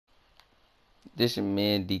This your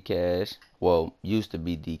man D-Cash. Well, used to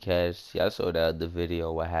be D-Cash. See, I saw that other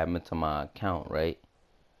video what happened to my account, right?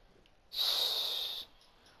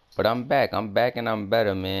 But I'm back. I'm back and I'm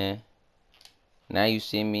better, man. Now you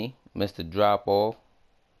see me, Mr. Drop Off.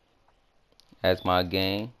 That's my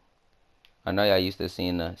game. I know y'all used to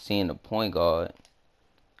seeing the point guard.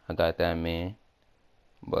 I got that, man.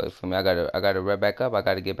 But for me, I gotta right back up. I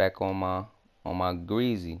gotta get back on my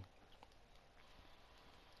greasy.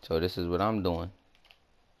 So this is what I'm doing.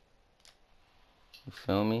 You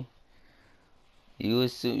feel me? You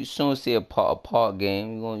soon see a part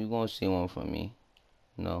game. You gonna see one from me.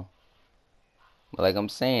 You know. But like I'm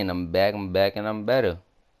saying, I'm back, and I'm better.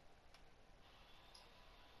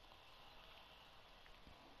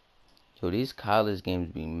 Yo, these college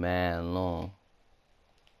games be mad long.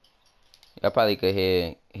 Y'all probably could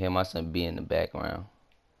hear my son B in the background.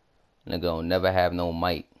 Nigga don't never have no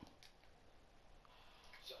mic.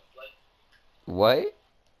 What?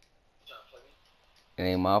 It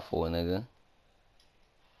ain't my fault, nigga.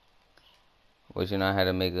 But you know how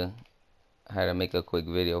to make a quick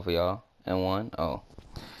video for y'all and one. Oh,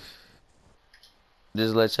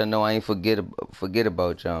 just let y'all know I ain't forget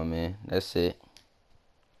about y'all, man. That's it.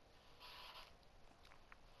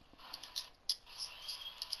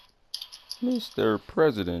 Mr.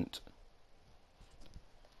 President.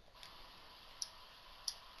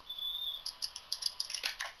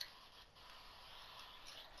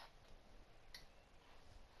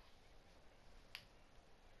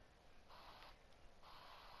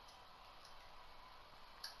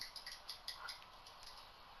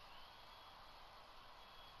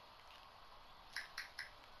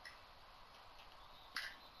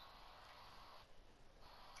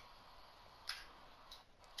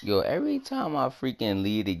 Yo, every time I freaking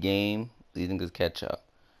lead a game, these niggas catch up.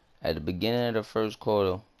 At the beginning of the first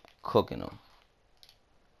quarter, cooking them.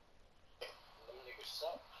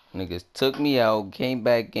 Niggas took me out, came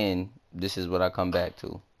back in. This is what I come back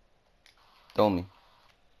to. Throw me.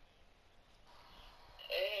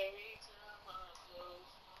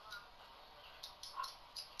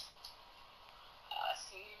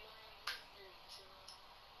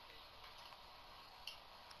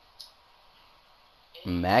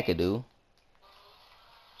 McAdoo.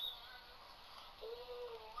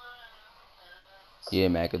 Yeah,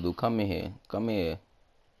 McAdoo, come in here. Come here.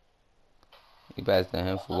 You passed to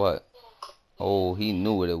him for what? Oh, he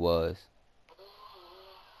knew what it was.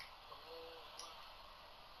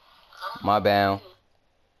 My bound.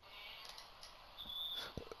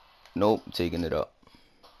 Nope, taking it up.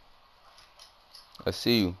 I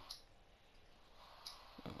see you.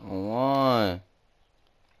 One.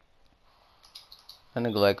 That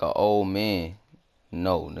nigga like an old man.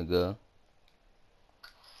 No, nigga.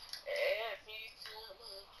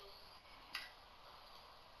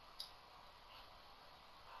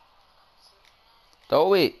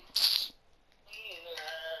 Throw it.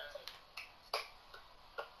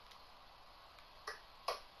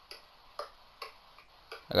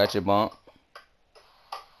 I got your bump.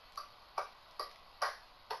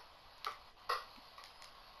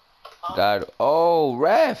 Got it. Oh,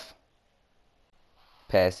 ref.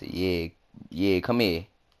 Pass it. Yeah. Yeah, come here.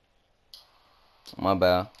 My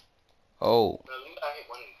bad. Oh.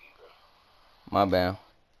 My bad.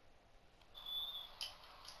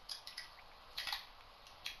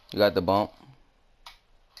 You got the bump.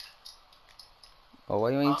 Oh, why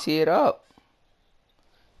you ain't tee it up?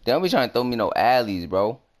 They don't be trying to throw me no alleys,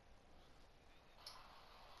 bro.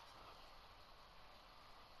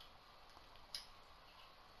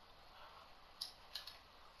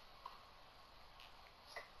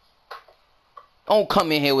 Don't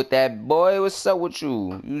come in here with that, boy. What's up with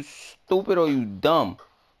you? You stupid or you dumb?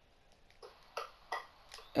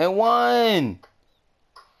 And one.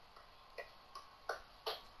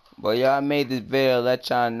 But y'all made this video to let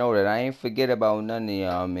y'all know that I ain't forget about none of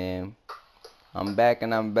y'all, man. I'm back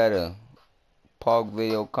and I'm better. Park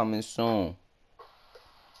video coming soon.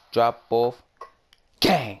 Drop off.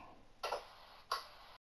 Gang.